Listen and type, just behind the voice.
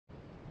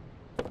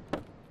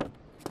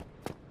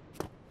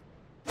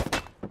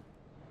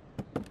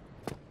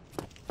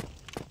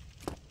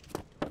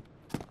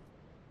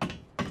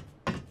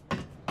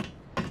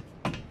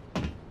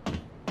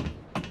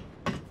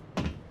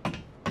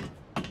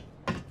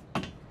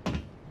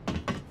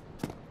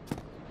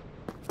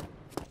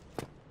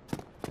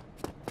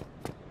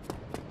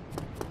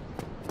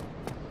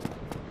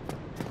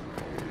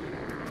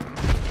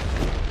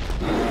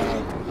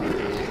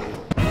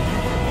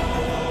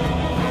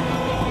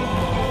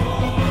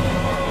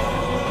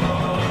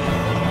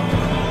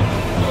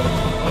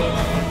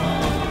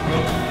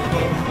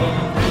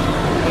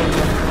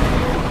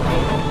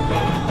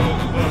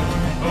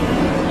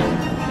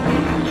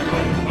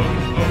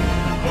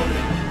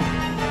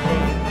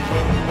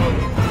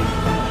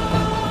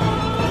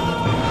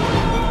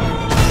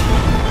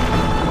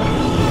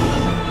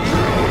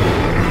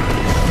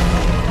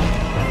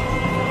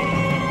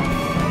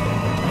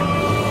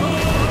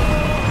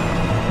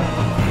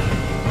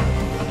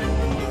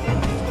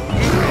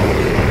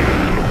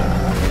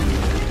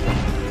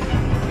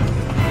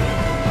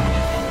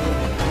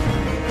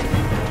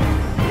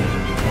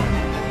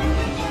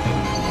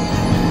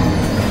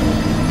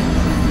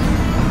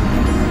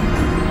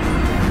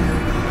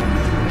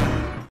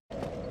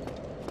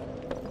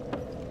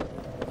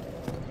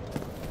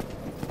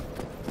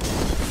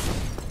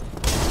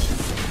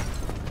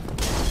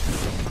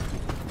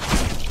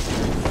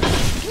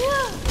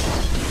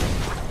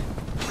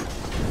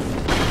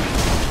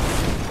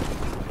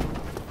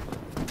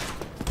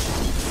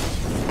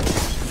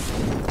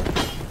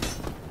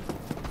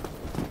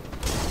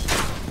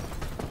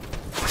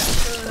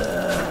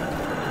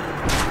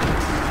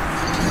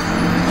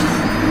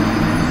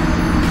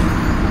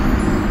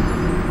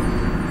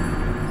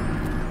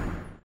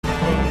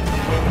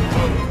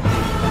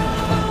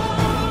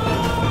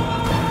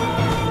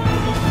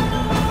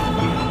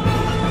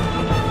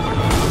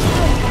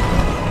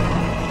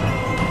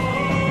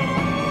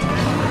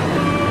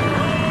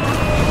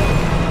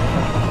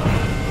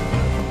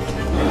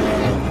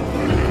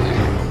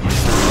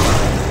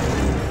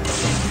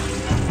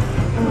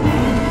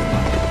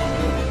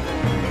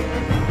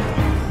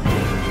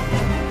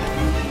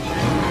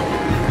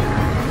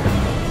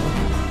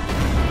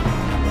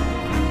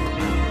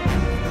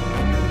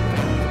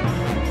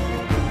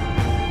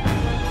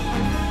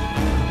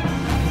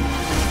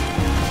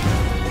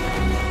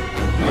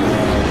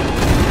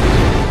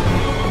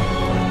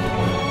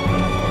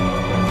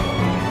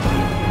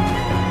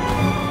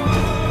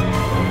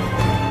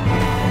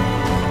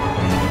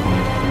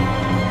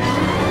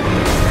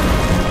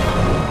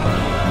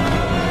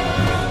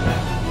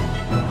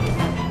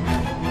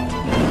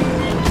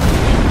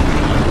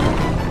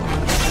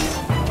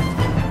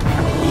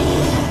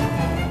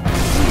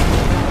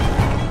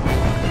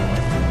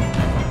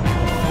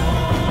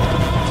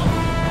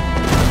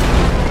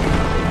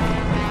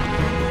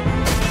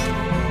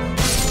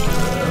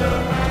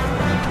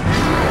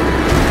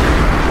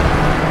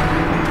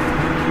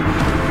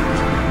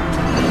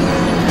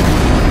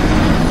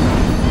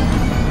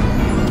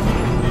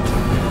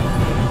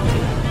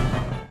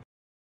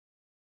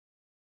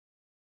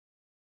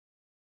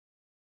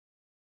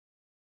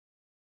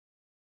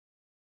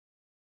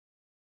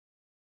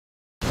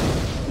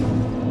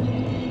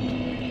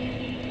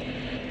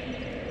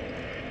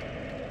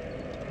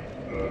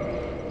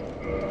Oh,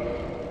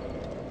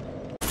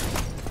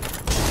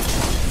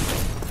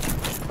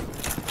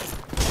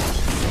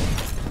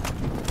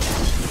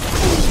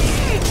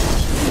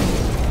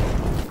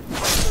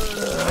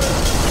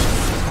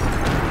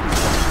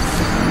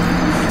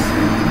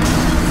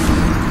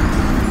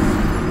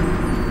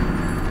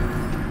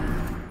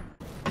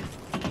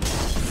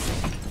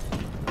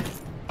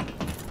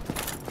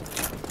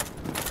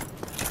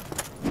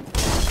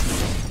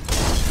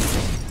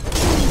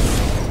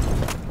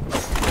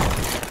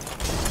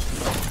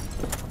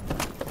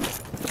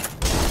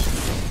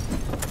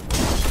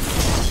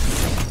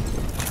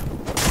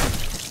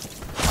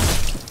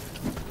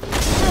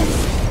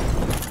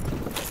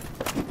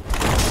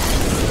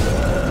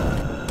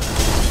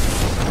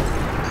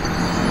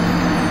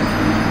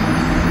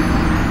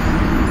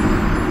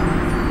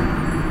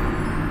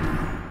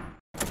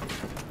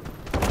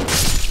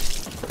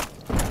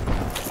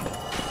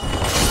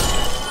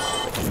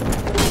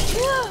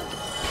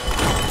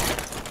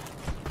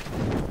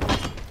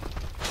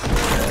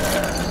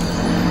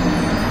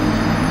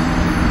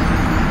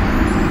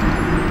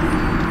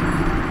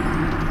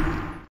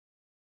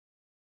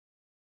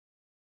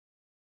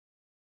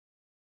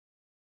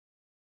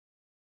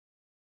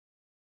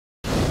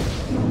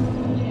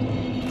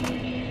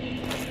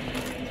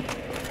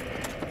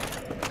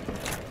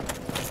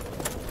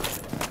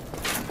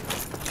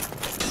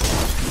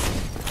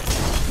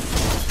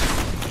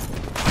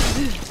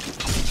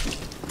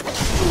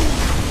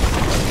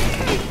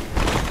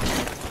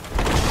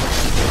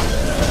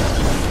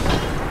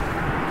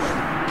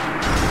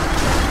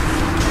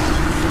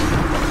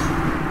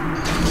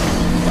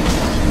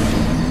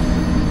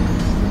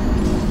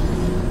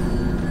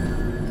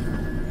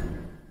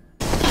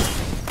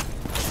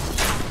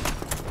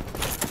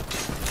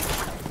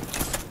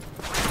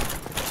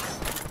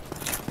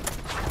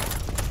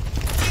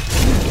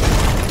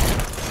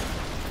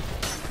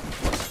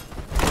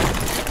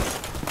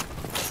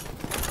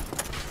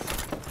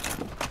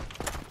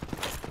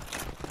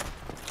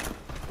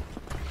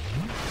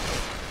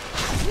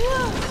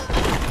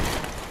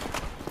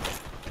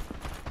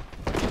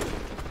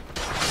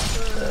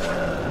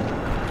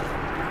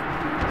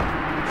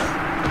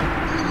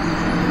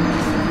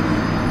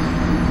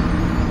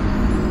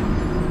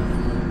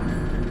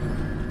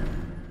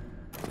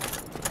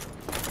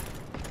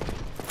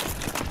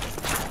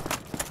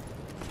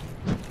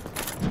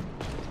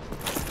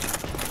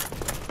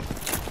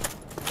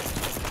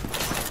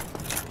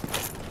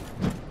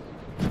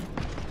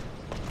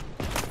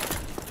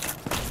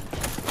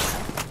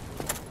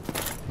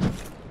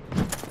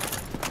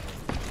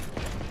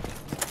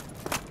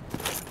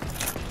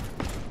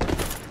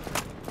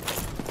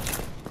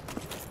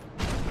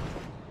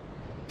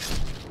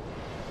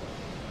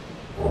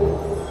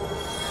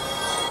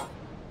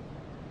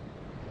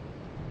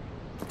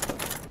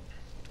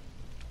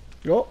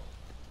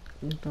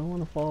 don't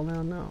want to fall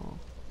down now.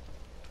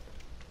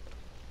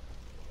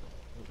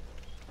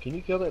 Can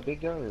you kill that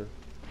big guy or?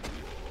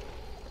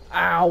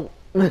 Ow!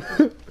 If not,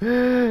 we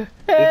can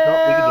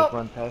just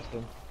run past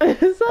him.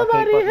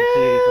 Somebody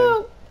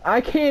help!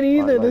 I can't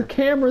either. Right, the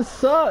camera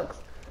sucks.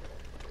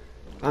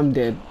 I'm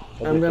dead.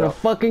 I'm gonna up.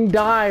 fucking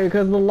die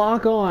because of the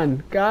lock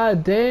on.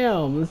 God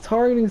damn, this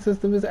targeting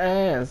system is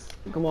ass.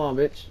 Come on,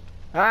 bitch.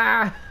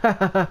 Ah!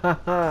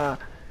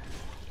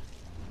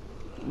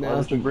 Why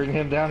don't you bring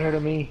him down here to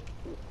me?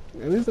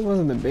 At least it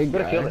wasn't the big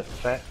Better guy. kill that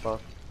fat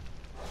fuck.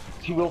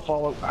 He will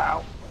follow.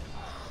 Ow!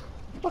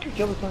 Fucking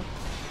kill this one.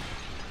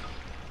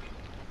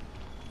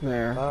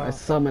 There, I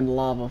summoned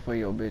lava for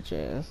your bitch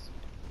ass.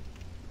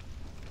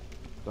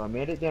 So I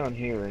made it down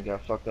here and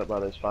got fucked up by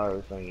this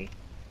fire thingy.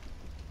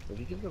 If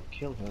you could go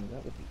kill him,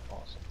 that would be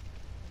awesome.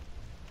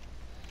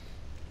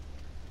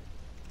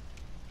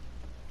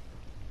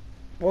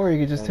 Or you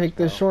could just take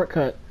this pal.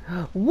 shortcut.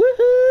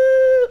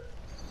 Woohoo!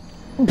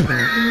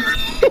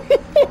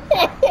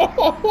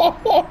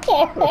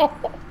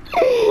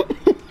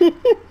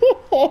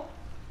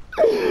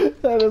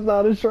 That is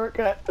not a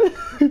shortcut.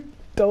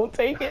 Don't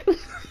take it.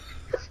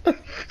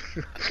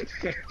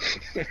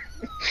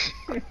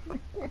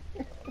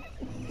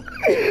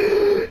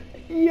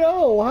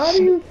 Yo, how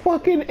do you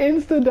fucking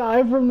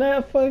insta-die from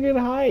that fucking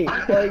height?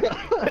 Like,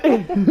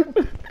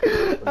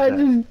 I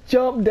just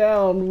jumped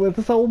down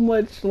with so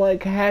much,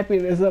 like,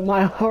 happiness in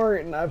my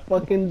heart and I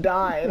fucking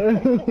died.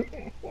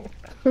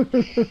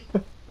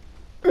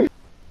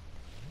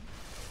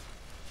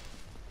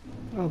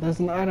 Oh, there's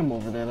an item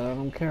over there that I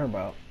don't care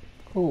about.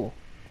 Cool.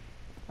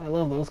 I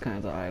love those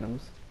kinds of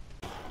items.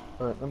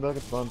 Alright, I'm back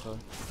at the bonfire.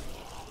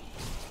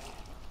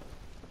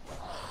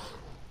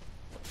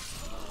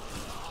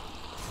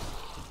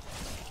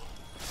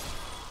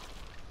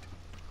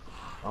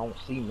 I don't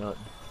see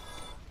nothing.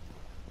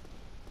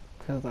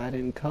 Because I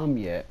didn't come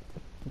yet.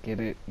 Get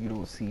it? You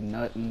don't see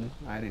nothing.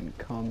 I didn't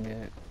come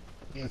yet.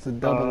 It's a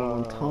double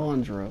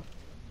entendre.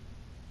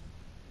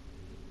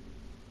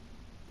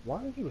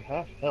 Why are you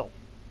half health?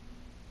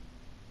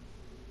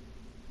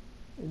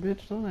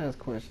 Bitch, don't ask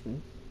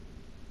questions.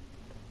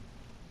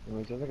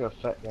 Anyways, I think a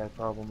fat guy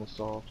problem was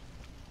solved.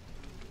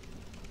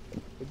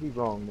 Could be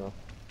wrong though.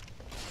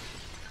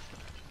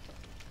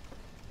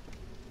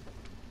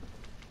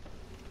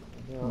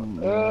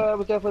 I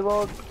was definitely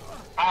wrong.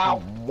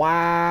 Ow!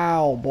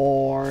 Wow,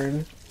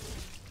 Born.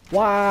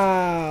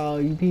 Wow,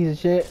 you piece of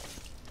shit.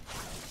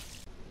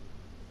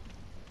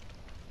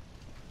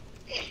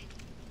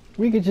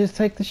 We could just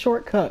take the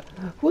shortcut.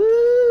 Woo!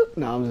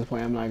 No, I'm just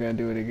playing. I'm not gonna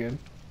do it again.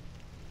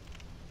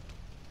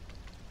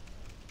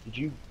 Did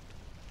you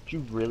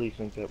really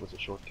think that was a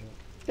shortcut?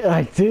 Yeah,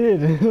 I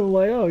did. I'm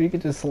like, oh, you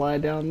could just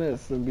slide down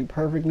this and be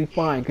perfectly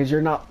fine because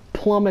you're not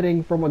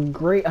plummeting from a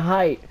great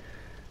height,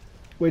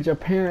 which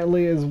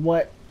apparently is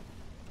what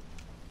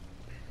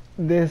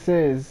this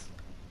is.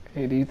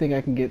 Hey, do you think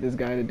I can get this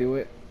guy to do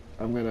it?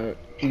 I'm gonna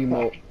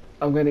emote.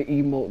 I'm gonna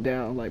emote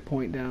down, like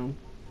point down.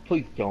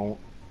 Please don't.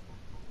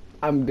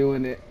 I'm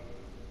doing it.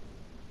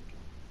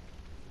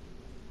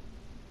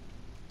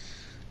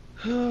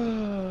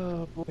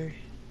 Oh boy.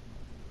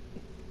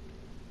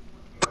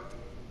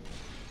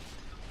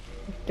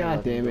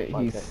 God damn it,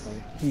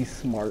 he's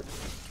smart.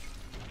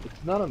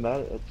 It's not a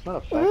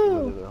fact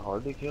whether they're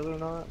hard to kill or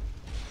not.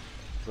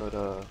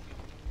 But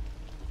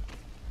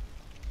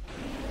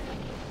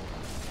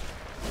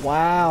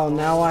wow,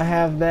 now I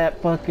have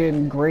that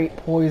fucking great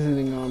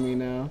poisoning on me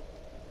now.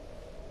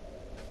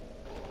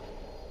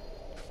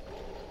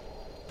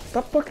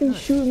 Stop fucking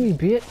shooting me,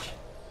 bitch.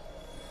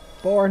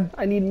 Born,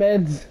 I need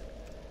meds.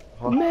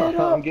 Med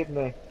up. I'm getting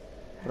there.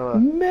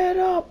 Med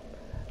up.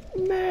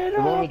 Med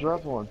Let me up.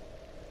 drop one.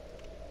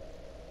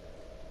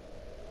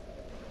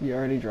 You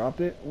already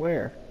dropped it?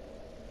 Where?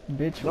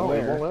 Bitch, No, where?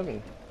 it won't let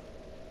me.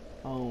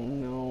 Oh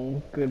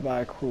no.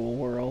 Goodbye, cruel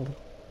world.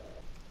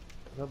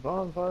 The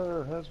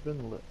bonfire has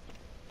been lit.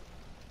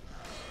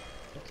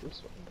 What's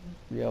this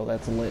one? Yo,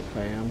 that's lit,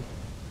 fam.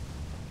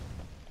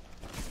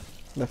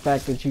 The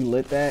fact that you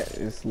lit that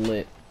is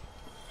lit.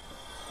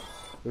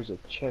 There's a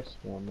chest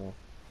down there.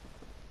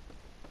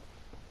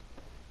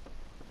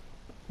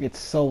 It's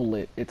so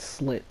lit. It's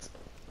slit.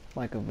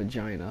 Like a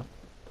vagina.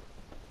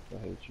 I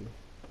hate you.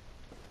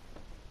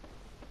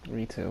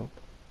 Me too.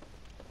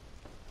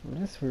 I'm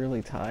just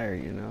really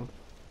tired, you know?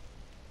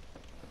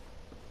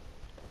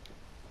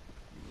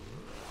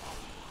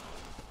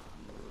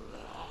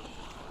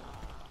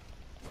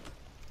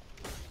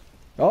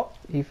 Oh,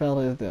 he fell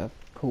to his death.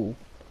 Cool.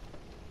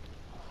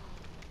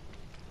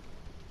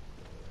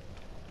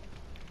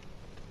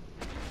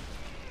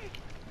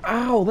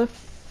 Ow, that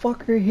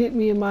fucker hit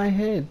me in my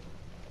head.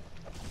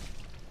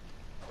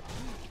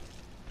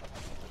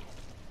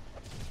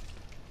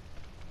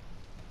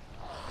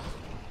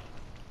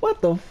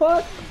 What the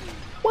fuck?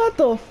 What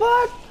the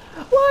fuck?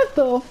 What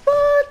the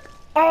fuck?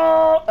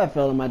 Oh, I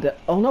fell in my death.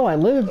 Oh no, I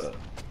lived.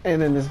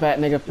 And then this fat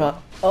nigga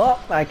fell.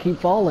 Oh, I keep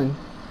falling.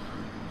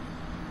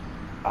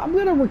 I'm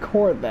gonna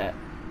record that.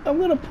 I'm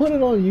gonna put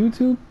it on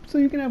YouTube so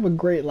you can have a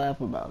great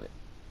laugh about it.